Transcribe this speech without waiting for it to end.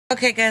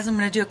Okay guys, I'm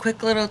going to do a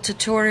quick little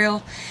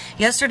tutorial.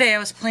 Yesterday I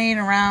was playing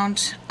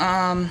around,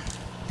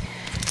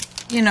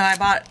 you know, I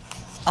bought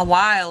a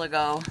while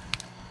ago,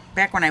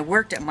 back when I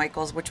worked at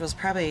Michael's, which was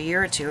probably a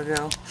year or two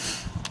ago,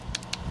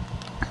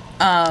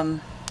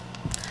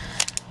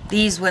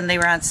 these when they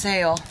were on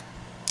sale.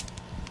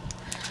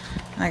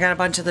 I got a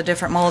bunch of the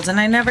different molds and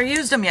I never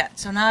used them yet,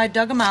 so now I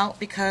dug them out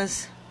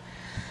because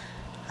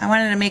I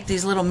wanted to make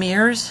these little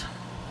mirrors.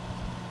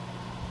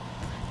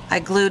 I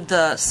glued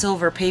the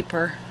silver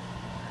paper.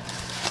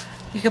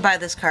 You could buy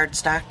this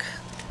cardstock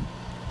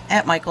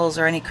at Michael's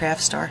or any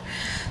craft store.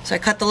 So I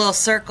cut the little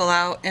circle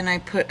out and I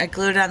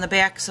glued it on the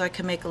back so I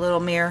could make a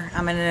little mirror.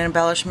 I'm in an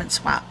embellishment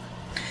swap.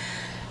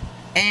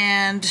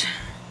 And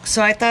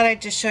so I thought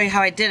I'd just show you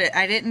how I did it.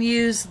 I didn't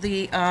use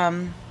the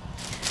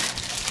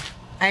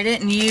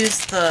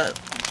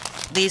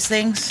these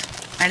things.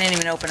 I didn't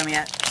even open them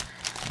yet.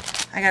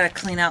 I gotta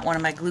clean out one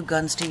of my glue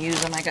guns to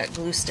use them. I got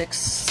glue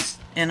sticks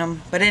in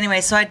them. But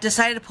anyway, so I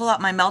decided to pull out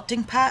my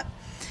melting pot.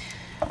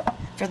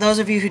 For those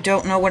of you who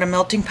don't know what a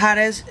melting pot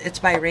is, it's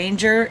by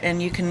Ranger,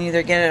 and you can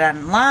either get it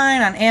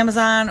online, on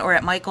Amazon, or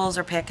at Michael's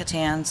or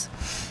Packatans.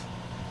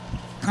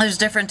 There's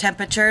different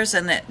temperatures,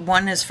 and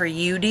one is for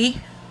UTEE,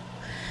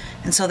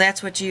 and so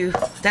that's what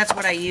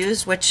I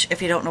used. Which,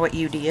 if you don't know what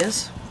UTEE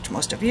is, which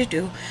most of you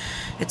do,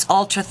 it's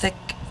ultra thick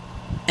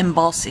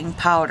embossing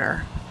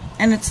powder,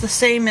 and it's the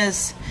same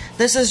as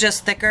this is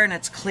just thicker and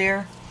it's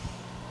clear.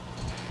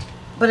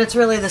 But it's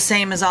really the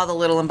same as all the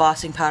little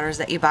embossing powders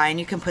that you buy, and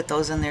you can put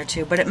those in there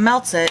too. But it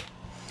melts it.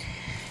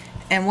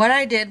 And what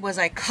I did was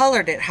I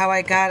colored it, how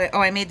I got it.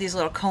 Oh, I made these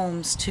little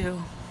combs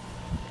too.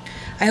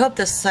 I hope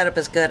this setup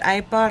is good.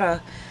 I bought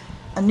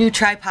a new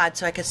tripod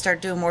so I could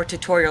start doing more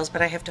tutorials,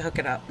 but I have to hook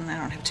it up and I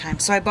don't have time.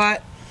 So I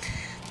bought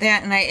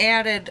that and I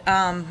added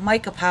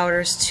mica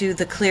powders to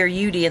the clear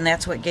UTEE, and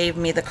that's what gave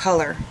me the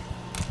color.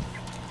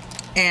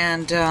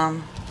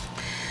 And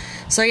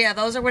so yeah,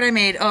 those are what I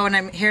made. Oh,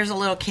 and here's a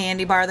little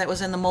candy bar that was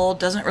in the mold.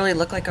 Doesn't really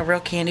look like a real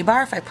candy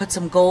bar. If I put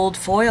some gold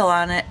foil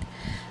on it,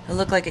 it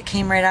looked like it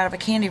came right out of a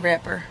candy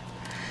wrapper.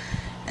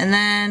 And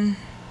then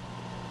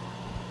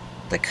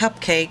the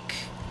cupcake,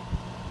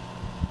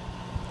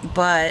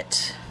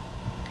 but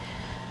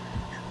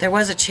there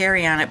was a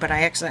cherry on it, but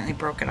I accidentally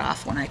broke it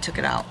off when I took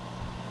it out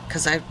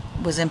because I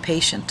was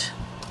impatient.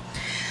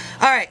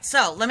 Alright,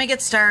 so let me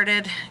get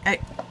started.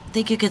 I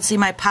think you can see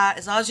my pot.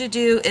 As all you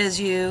do is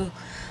you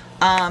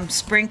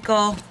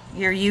sprinkle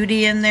your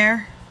UTEE in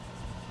there,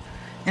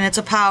 and it's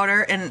a powder,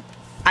 and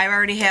I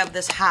already have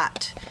this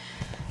hot,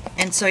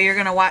 and so you're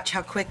gonna watch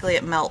how quickly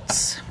it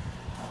melts.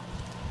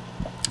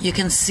 You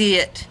can see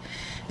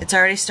it's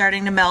already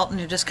starting to melt, and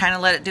you just kind of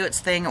let it do its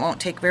thing. It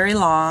won't take very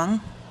long.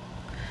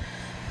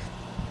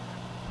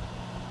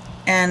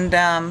 And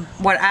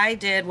what I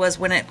did was,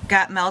 when it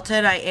got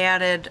melted, I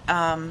added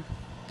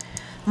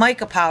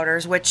mica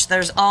powders, which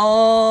there's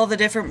all the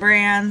different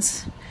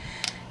brands.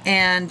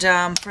 And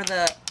for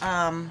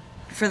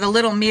the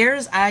little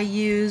mirrors, I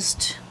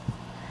used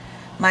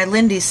my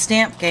Lindy's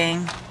Stamp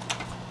Gang,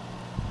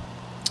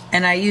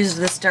 and I used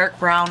this dark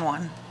brown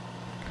one.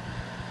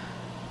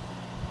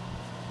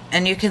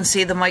 And you can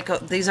see the mica.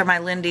 These are my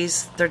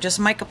Lindy's. They're just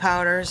mica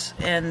powders,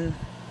 and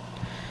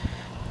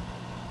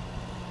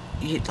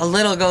a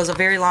little goes a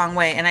very long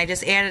way. And I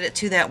just added it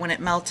to that when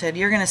it melted.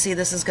 You're gonna see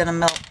this is gonna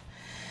melt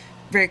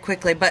very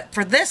quickly. But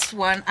for this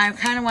one, I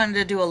kind of wanted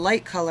to do a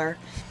light color.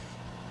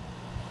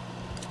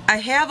 I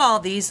have all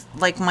these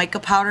like mica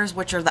powders,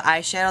 which are the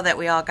eyeshadow that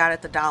we all got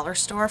at the dollar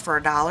store for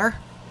 $1.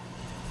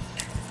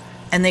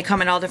 And they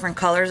come in all different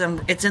colors,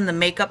 and it's in the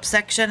makeup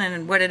section,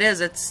 and what it is,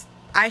 it's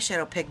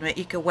eyeshadow pigment.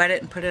 You could wet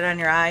it and put it on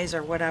your eyes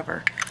or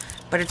whatever.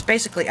 But it's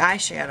basically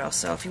eyeshadow,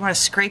 so if you want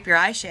to scrape your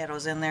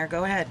eyeshadows in there,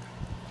 go ahead.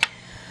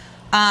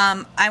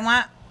 I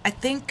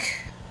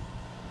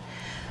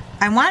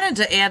wanted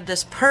to add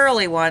this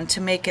pearly one to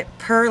make it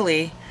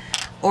pearly,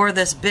 or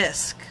this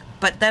bisque.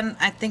 But then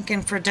I'm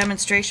thinking, for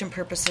demonstration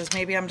purposes,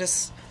 maybe I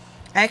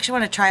actually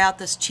want to try out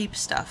this cheap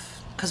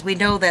stuff, because we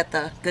know that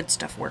the good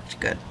stuff worked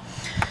good.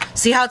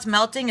 See how it's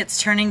melting?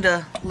 It's turning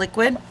to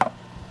liquid,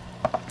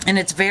 and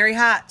it's very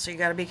hot, so you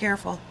got to be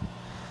careful.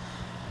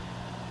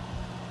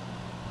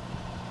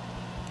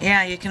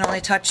 Yeah, you can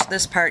only touch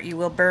this part. You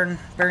will burn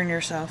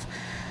yourself.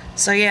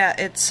 So yeah,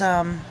 it's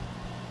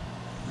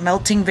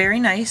melting very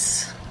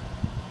nice.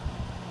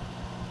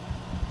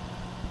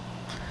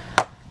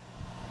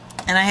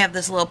 And I have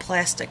this little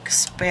plastic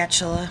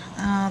spatula.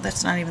 Oh,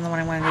 that's not even the one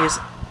I wanted to use.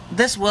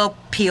 This will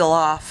peel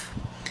off.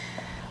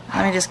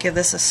 Let me just give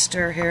this a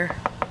stir here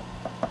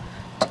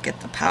to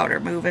get the powder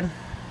moving.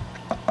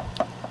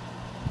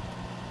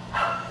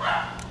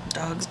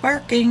 Dog's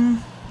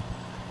barking.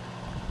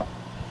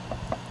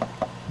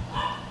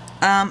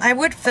 I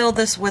would fill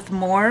this with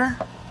more,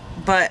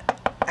 but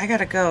I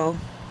gotta go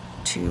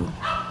to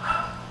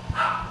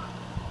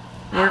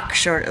work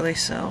shortly,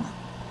 so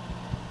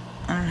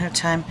I don't have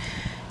time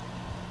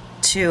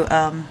to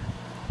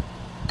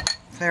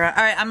clear out.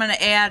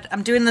 Alright,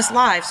 I'm doing this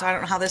live, so I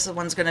don't know how this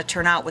one's going to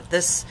turn out with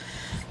this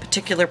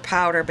particular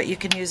powder, but you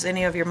can use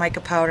any of your mica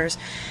powders.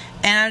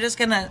 And I'm just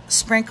going to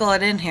sprinkle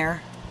it in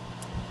here.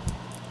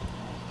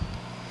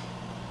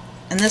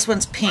 And this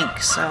one's pink,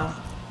 so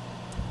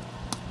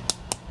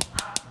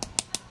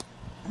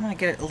I'm going to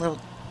get it a little...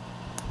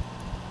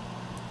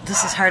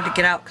 This is hard to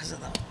get out because of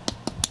the...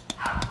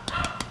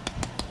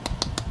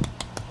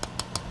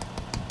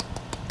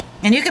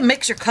 And you can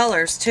mix your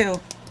colors too.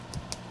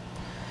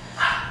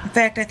 In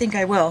fact, I think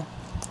I will.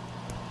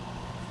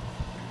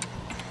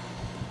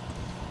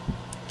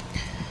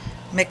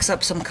 Mix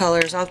up some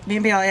colors.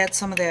 Maybe I'll add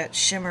some of that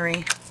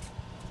shimmery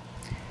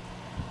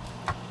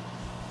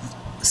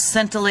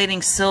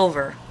scintillating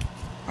silver.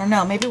 Or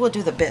no, maybe we'll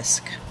do the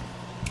bisque.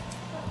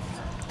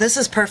 This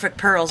is Perfect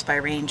Pearls by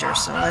Ranger,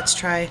 so let's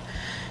try.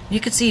 You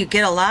can see you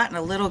get a lot and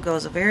a little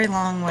goes a very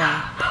long way.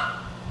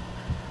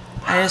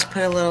 I just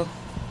put a little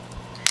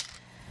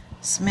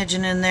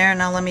smidgen in there.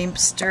 Now let me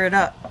stir it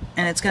up,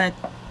 and it's going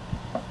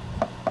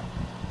to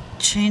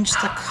change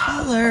the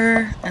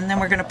color, and then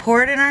we're going to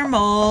pour it in our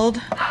mold.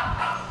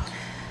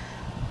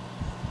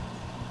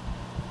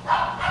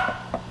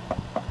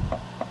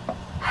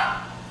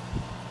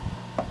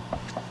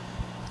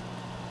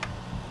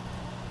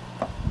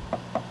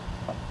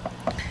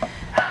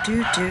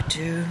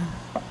 Do.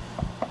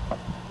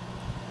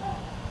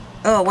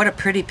 Oh, what a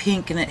pretty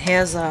pink, and it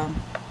has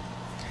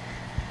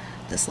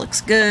this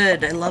looks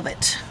good. I love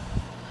it.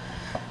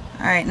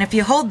 Alright, and if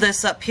you hold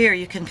this up here,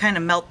 you can kind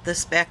of melt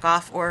this back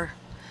off or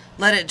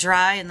let it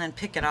dry and then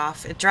pick it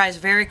off. It dries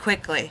very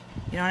quickly.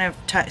 You don't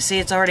have time. See,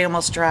 it's already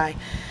almost dry.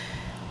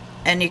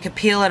 And you can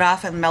peel it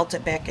off and melt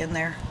it back in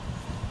there.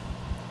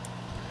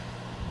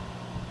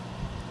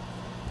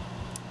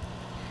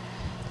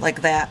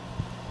 Like that.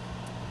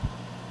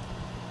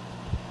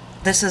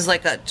 This is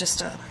like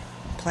just a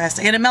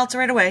plastic, and it melts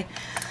right away.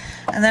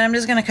 And then I'm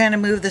just going to kind of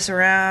move this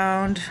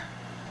around.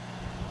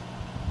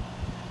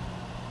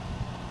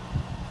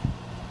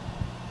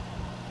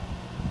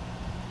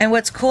 And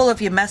what's cool,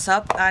 if you mess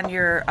up on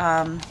your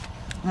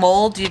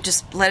mold, you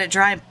just let it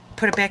dry and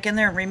put it back in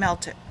there and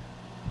remelt it.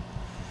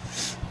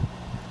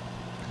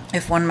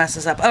 If one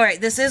messes up.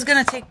 Alright, this is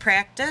going to take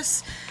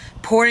practice,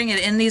 pouring it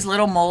in these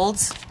little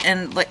molds.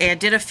 And I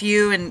did a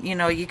few, and you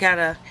know, you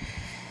gotta,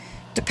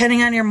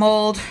 depending on your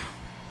mold,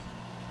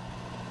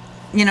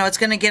 you know, it's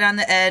going to get on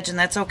the edge, and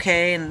that's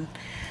okay, and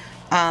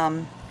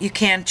you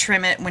can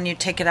trim it when you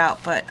take it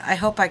out, but I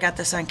hope I got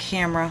this on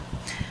camera.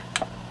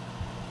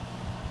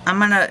 I'm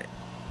going to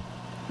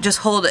just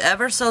hold it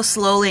ever so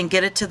slowly and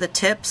get it to the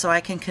tip so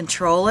I can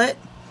control it.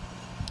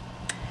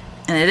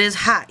 And it is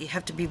hot. You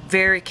have to be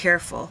very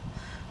careful.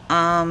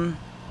 I'll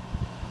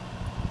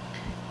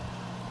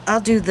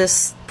do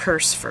this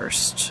purse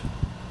first.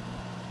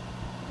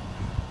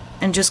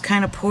 And just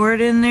kind of pour it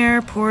in there,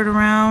 pour it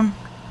around.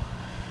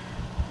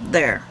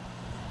 There.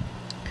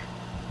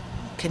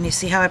 Can you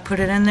see how I put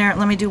it in there?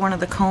 Let me do one of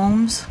the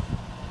combs.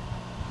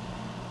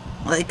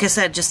 Like I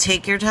said, just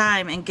take your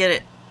time and get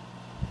it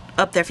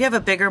up there. If you have a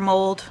bigger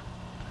mold,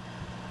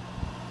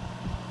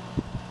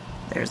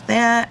 there's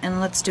that. And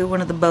let's do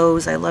one of the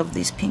bows. I love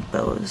these pink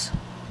bows.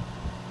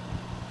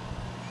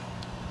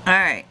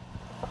 Alright.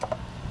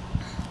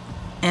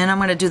 And I'm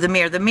going to do the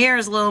mirror. The mirror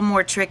is a little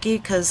more tricky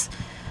because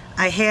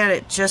I had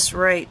it just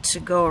right to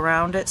go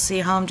around it. See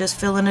how I'm just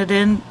filling it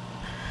in?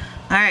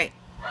 Alright,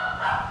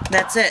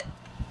 that's it.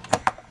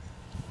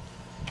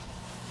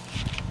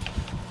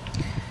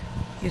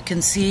 You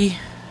can see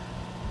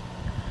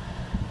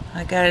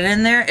I got it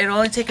in there. It'll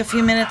only take a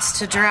few minutes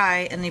to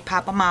dry, and you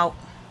pop them out,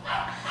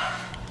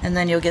 and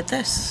then you'll get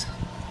this.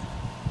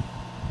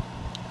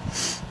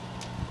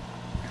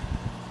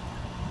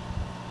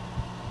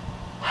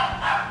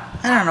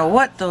 I don't know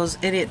what those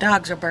idiot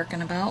dogs are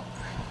barking about.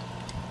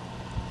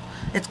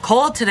 It's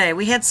cold today.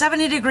 We had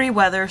 70-degree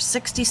weather,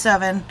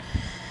 67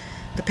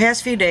 the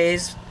past few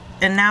days,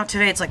 and now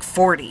today it's like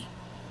 40.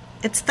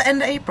 It's the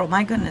end of April,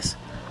 my goodness.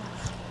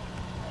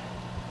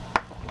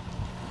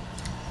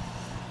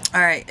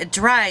 Alright, it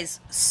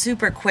dries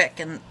super quick,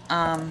 and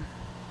I'm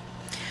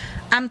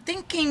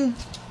thinking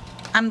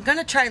I'm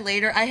gonna try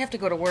later. I have to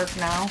go to work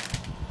now,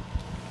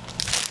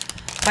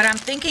 but I'm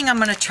thinking I'm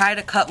gonna try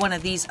to cut one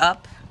of these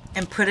up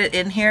and put it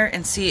in here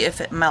and see if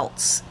it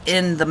melts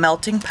in the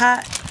melting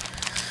pot.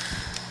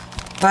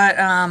 But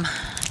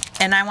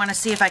and I want to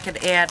see if I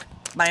could add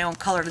my own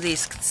color to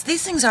these.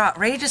 These things are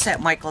outrageous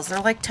at Michael's. They're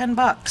like 10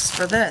 bucks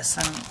for this.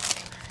 And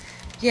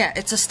yeah,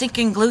 it's a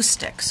stinking glue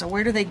stick. So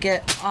where do they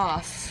get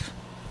off?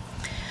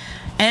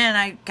 And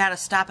I gotta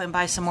stop and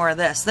buy some more of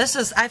this.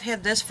 I've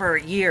had this for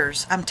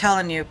years. I'm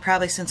telling you,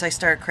 probably since I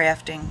started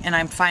crafting, and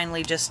I'm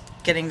finally just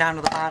getting down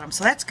to the bottom.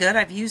 So that's good.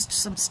 I've used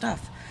some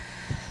stuff.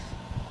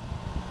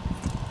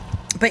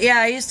 But yeah,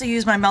 I used to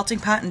use my melting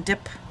pot and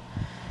dip.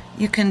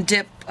 You can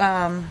dip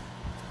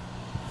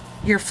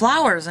your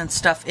flowers and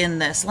stuff in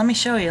this. Let me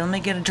show you. Let me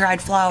get a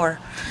dried flower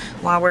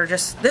while we're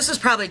just... This is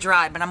probably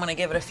dry, but I'm going to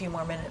give it a few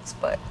more minutes.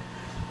 But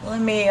let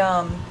me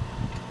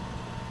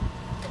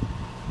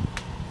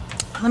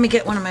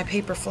get one of my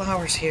paper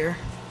flowers here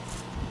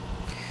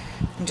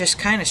and just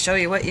kind of show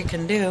you what you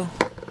can do.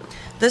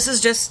 This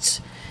is just,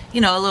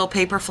 you know, a little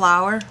paper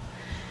flower,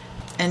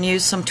 and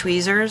use some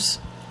tweezers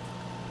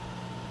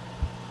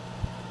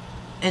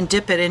and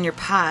dip it in your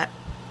pot.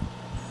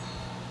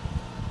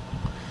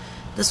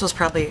 This was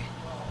probably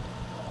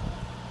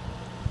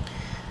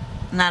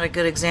not a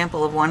good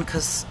example of one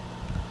because,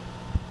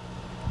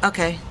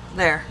 okay,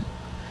 there.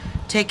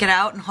 Take it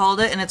out and hold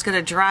it, and it's going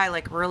to dry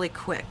like really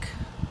quick.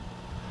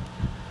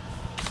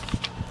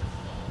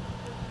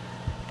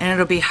 And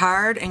it'll be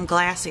hard and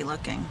glassy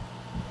looking.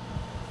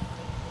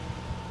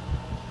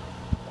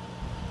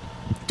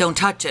 Don't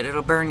touch it,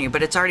 it'll burn you,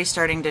 but it's already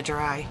starting to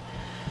dry.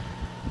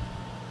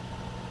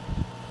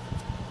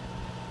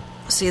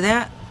 See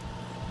that?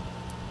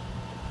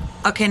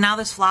 Okay, now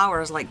this flower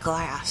is like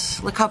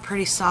glass. Look how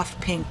pretty soft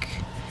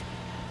pink.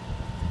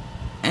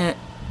 And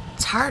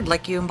it's hard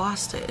like you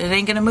embossed it. It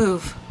ain't gonna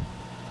move.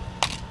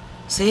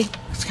 See?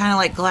 It's kind of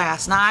like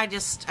glass. Now I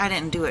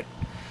didn't do it.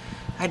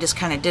 I just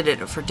kind of did it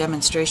for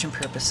demonstration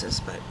purposes,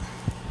 but.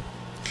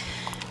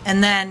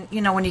 And then,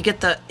 you know, when you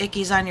get the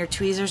ickies on your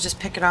tweezers, just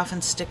pick it off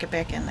and stick it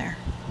back in there.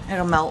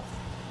 It'll melt.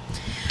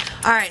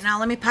 Alright, now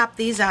let me pop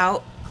these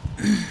out.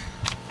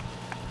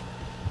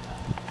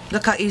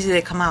 Look how easy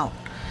they come out.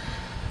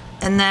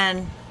 And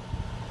then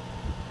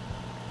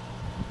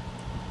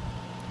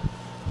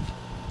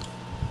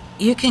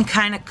you can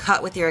kind of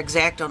cut with your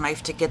X-Acto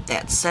knife to get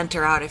that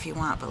center out if you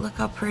want. But look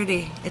how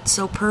pretty. It's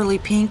so pearly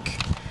pink.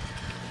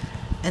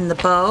 And the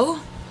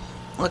bow,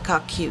 look how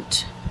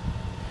cute.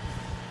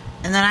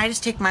 And then I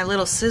just take my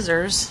little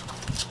scissors.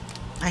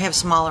 I have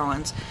smaller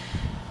ones.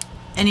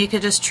 And you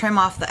could just trim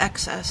off the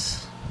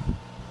excess.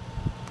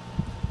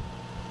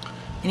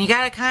 And you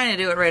got to kind of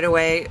do it right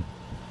away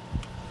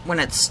when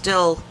it's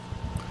still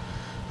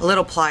a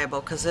little pliable,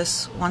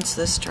 because once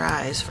this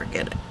dries,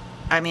 forget it.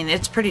 I mean,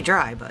 it's pretty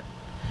dry, but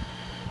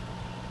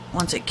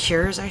once it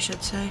cures, I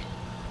should say,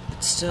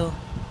 it's still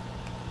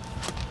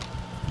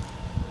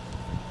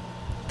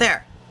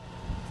there.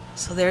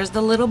 So there's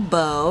the little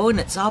bow, and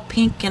it's all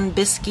pink and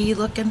biscuity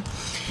looking.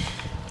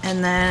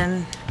 And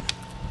then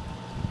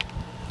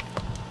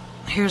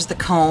here's the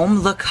comb.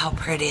 Look how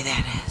pretty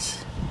that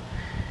is.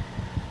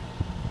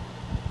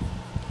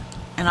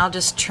 And I'll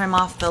just trim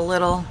off the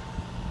little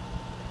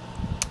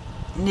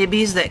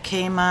nibbies that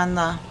came on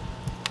the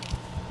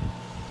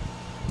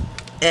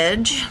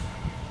edge.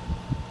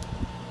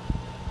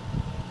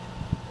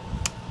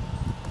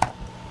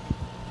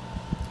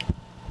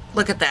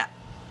 Look at that.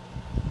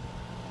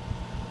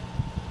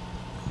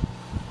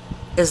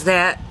 Is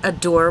that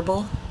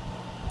adorable?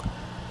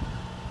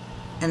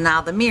 And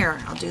now the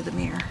mirror. I'll do the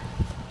mirror.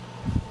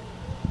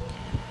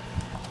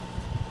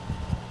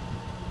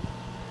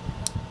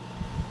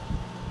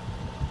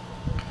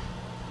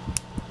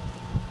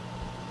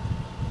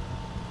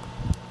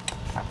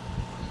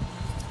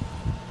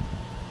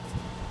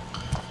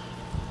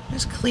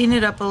 Just clean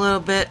it up a little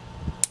bit.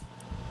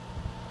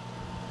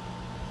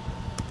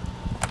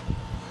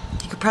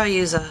 You could probably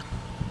use a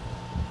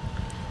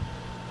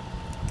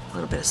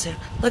little bit of sand.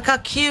 Look how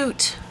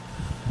cute!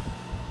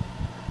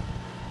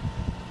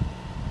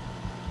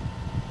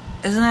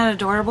 Isn't that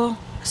adorable?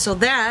 So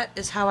that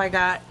is how I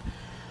got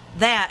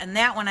that, and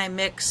that one I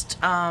mixed,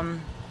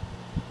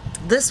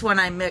 this one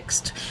I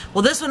mixed,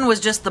 well, this one was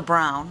just the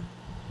brown.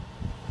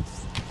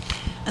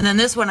 And then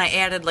this one I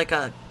added like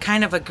a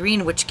kind of a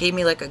green, which gave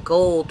me like a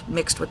gold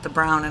mixed with the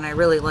brown, and I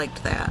really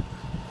liked that.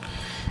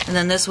 And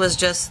then this was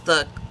just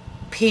the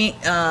pink,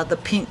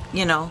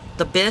 you know,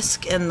 the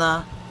bisque and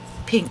the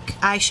pink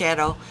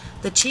eyeshadow.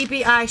 The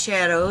cheapy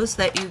eyeshadows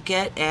that you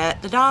get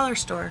at the dollar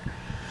store.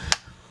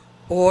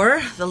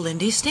 Or the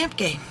Lindy Stamp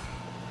Game.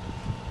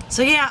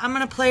 So yeah, I'm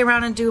going to play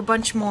around and do a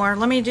bunch more.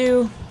 Let me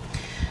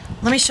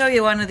show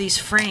you one of these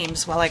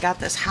frames while I got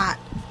this hot.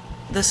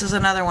 This is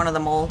another one of the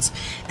molds.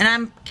 And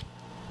I'm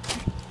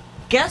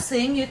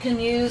guessing you can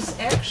use,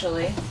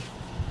 actually,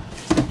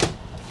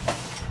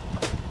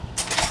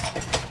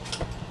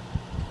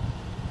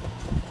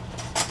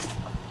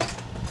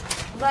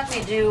 let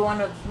me do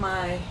one of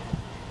my,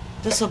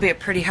 this will be a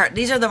pretty hard,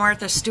 these are the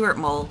Martha Stewart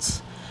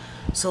molds.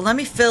 So let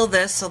me fill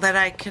this so that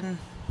I can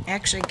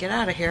actually get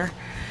out of here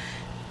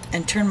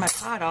and turn my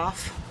pot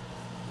off.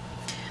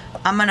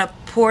 I'm going to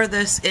pour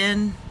this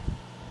in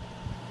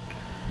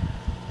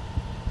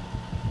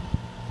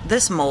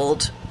this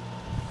mold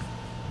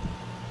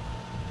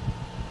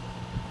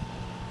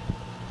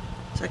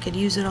so I could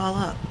use it all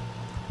up.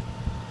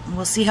 And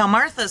we'll see how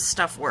Martha's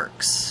stuff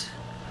works.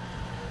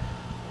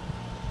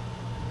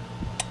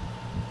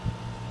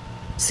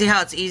 See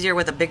how it's easier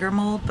with a bigger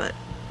mold, but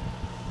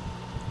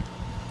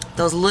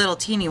those little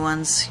teeny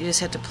ones, you just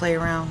have to play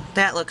around.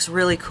 That looks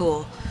really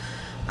cool.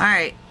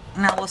 Alright,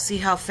 now we'll see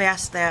how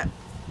fast that...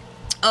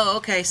 Oh,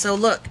 okay, so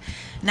look.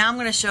 Now I'm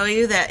going to show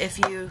you that if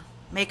you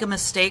make a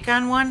mistake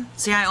on one...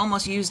 See, I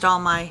almost used all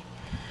my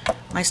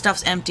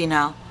stuff's empty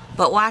now.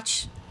 But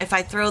watch, if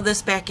I throw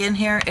this back in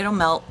here, it'll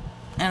melt.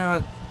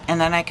 And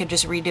then I could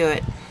just redo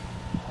it.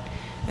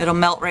 It'll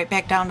melt right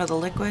back down to the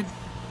liquid.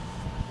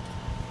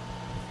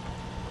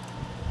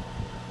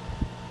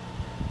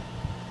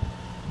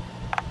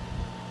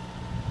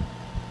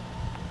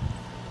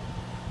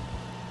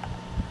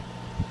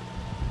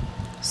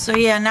 So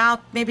yeah,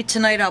 now maybe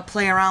tonight I'll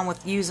play around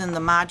with using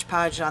the Mod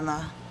Podge on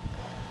the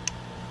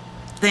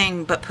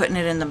thing, but putting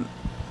it in the,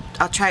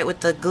 I'll try it with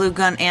the glue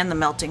gun and the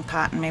melting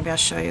pot, and maybe I'll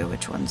show you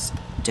which one's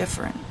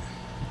different.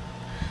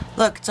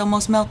 Look, it's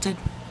almost melted.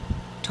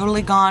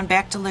 Totally gone,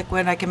 back to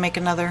liquid. I can make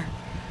another,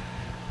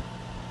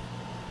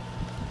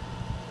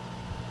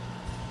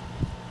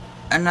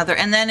 and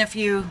then if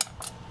you,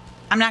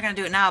 I'm not going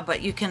to do it now,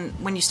 but you can,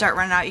 when you start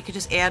running out, you can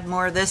just add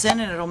more of this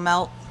in and it'll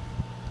melt.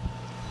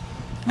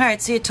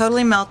 Alright, see, it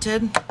totally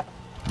melted.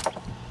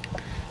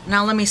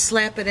 Now let me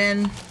slap it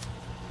in.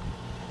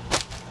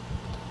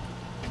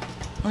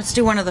 Let's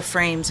do one of the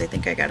frames. I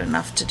think I got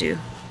enough to do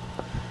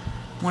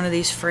one of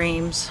these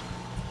frames.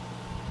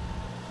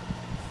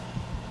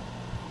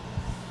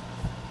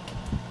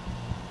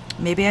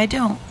 Maybe I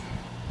don't.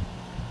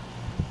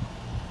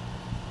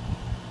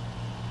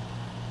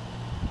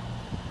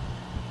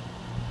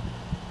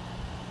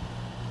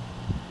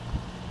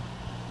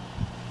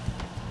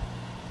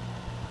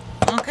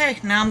 Okay,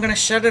 now I'm going to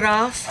shut it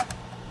off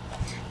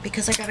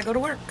because I got to go to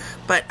work.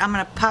 But I'm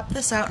going to pop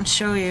this out and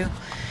show you.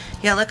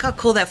 Yeah, look how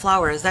cool that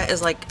flower is. That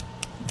is like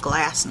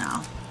glass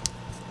now.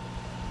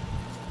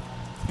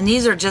 And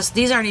these are just,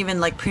 these aren't even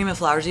like Prima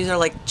flowers. These are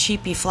like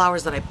cheapy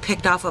flowers that I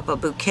picked off of a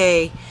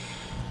bouquet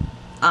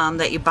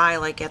that you buy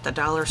like at the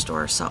dollar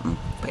store or something.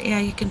 But yeah,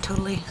 you can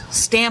totally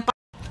stamp.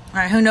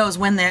 Alright, who knows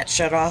when that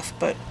shut off,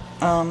 but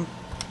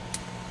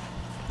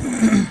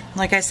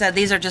like I said,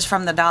 these are just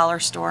from the dollar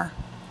store.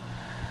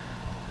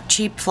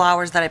 Cheap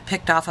flowers that I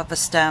picked off of a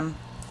stem,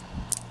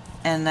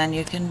 and then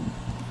you can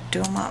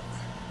do them up.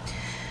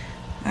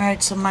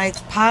 Alright, so my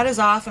pot is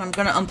off, and I'm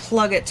going to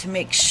unplug it to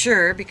make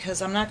sure,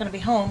 because I'm not going to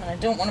be home and I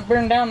don't want to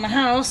burn down my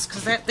house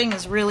because that thing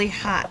is really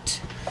hot.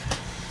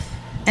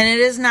 And it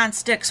is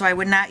non-stick, so I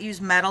would not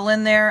use metal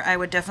in there. I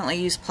would definitely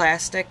use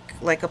plastic,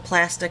 like a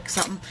plastic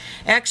something.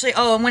 Actually,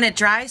 oh, and when it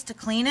dries, to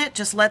clean it,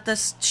 just let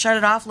this, shut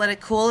it off, let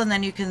it cool, and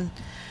then you can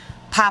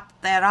pop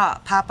that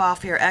off, pop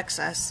off your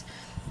excess.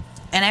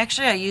 And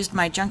actually, I used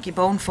my junky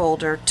bone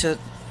folder to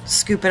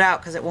scoop it out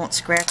because it won't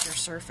scratch your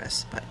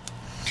surface. But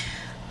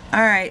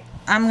alright,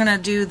 I'm going to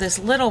do this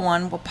little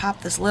one. We'll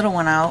pop this little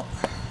one out.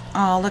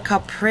 Oh, look how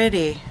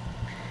pretty.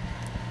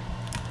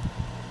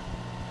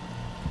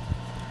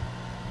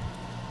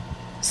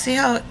 See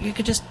how you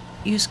could just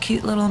use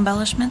cute little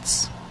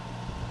embellishments?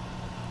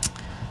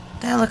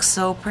 That looks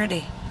so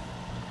pretty.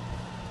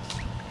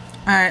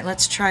 Alright,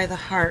 let's try the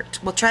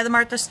heart. We'll try the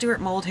Martha Stewart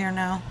mold here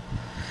now.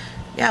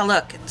 Yeah,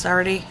 look, it's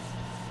already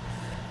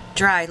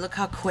dry. Look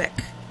how quick.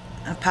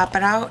 I pop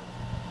it out,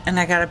 and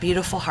I got a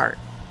beautiful heart.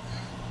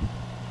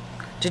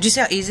 Did you see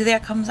how easy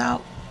that comes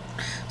out?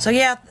 So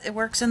yeah, it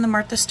works in the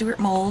Martha Stewart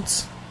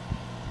molds.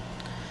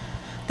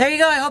 There you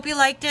go. I hope you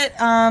liked it.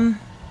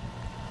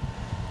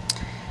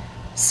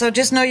 So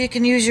just know you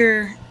can use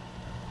your,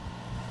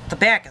 the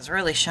back is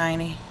really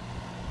shiny.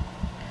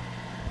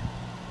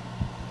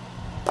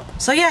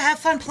 So yeah, have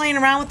fun playing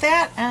around with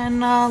that,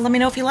 and let me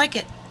know if you like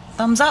it.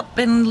 Thumbs up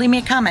and leave me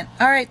a comment.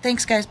 Alright,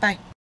 thanks guys, bye.